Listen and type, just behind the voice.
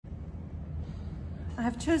I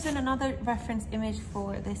have chosen another reference image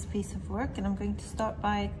for this piece of work, and I'm going to start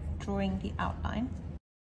by drawing the outline.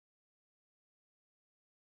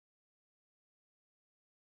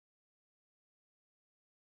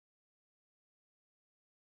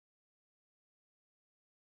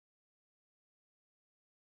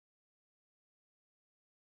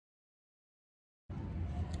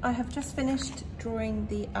 I have just finished drawing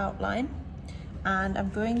the outline, and I'm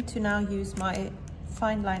going to now use my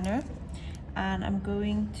fine liner, and I'm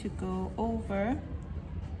going to go over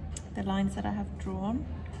the lines that I have drawn.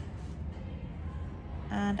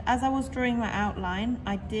 And as I was drawing my outline,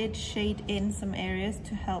 I did shade in some areas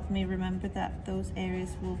to help me remember that those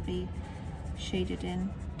areas will be shaded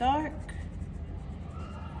in dark.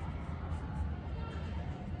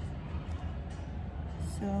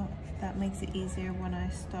 So that makes it easier when I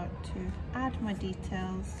start to add my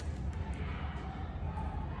details.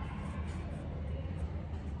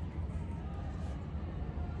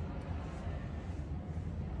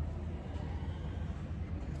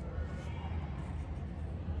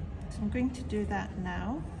 So I'm going to do that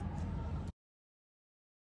now.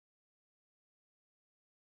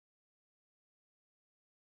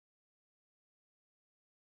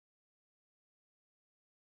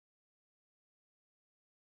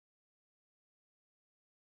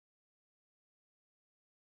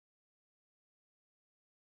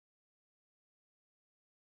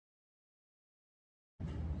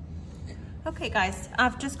 Okay guys,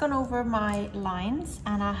 I've just gone over my lines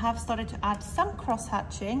and I have started to add some cross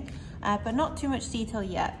hatching, but not too much detail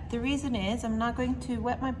yet. The reason is I'm now going to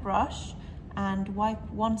wet my brush and wipe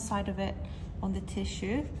one side of it on the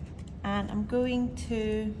tissue, and I'm going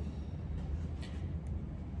to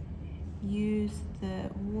use the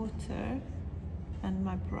water and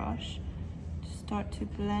my brush to start to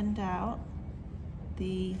blend out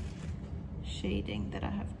the shading that I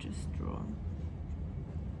have just drawn.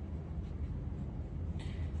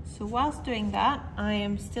 So whilst doing that, I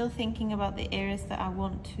am still thinking about the areas that I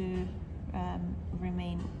want to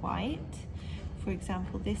remain white. For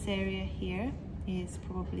example, this area here is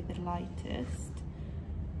probably the lightest.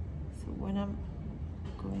 So when I'm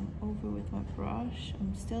going over with my brush,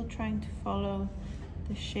 I'm still trying to follow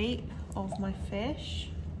the shape of my fish.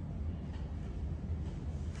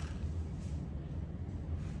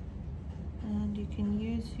 And you can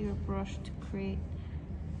use your brush to create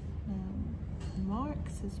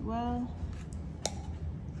marks as well.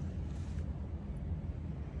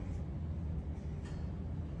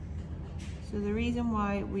 So the reason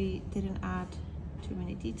why we didn't add too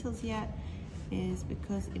many details yet is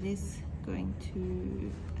because it is going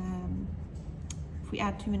to, if we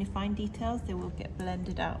add too many fine details, they will get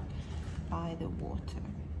blended out by the water.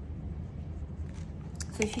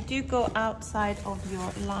 So if you do go outside of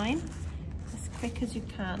your line, as quick as you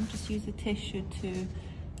can, just use the tissue to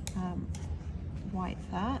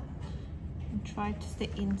wipe that, and try to stay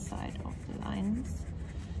inside of the lines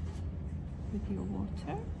with your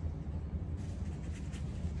water.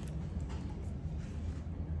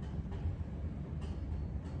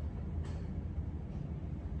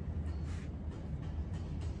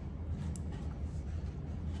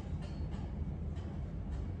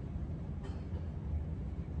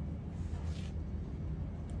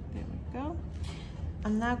 There we go.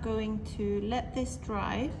 I'm now going to let this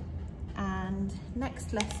dry, and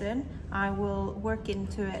next lesson I will work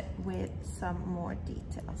into it with some more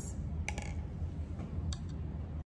details.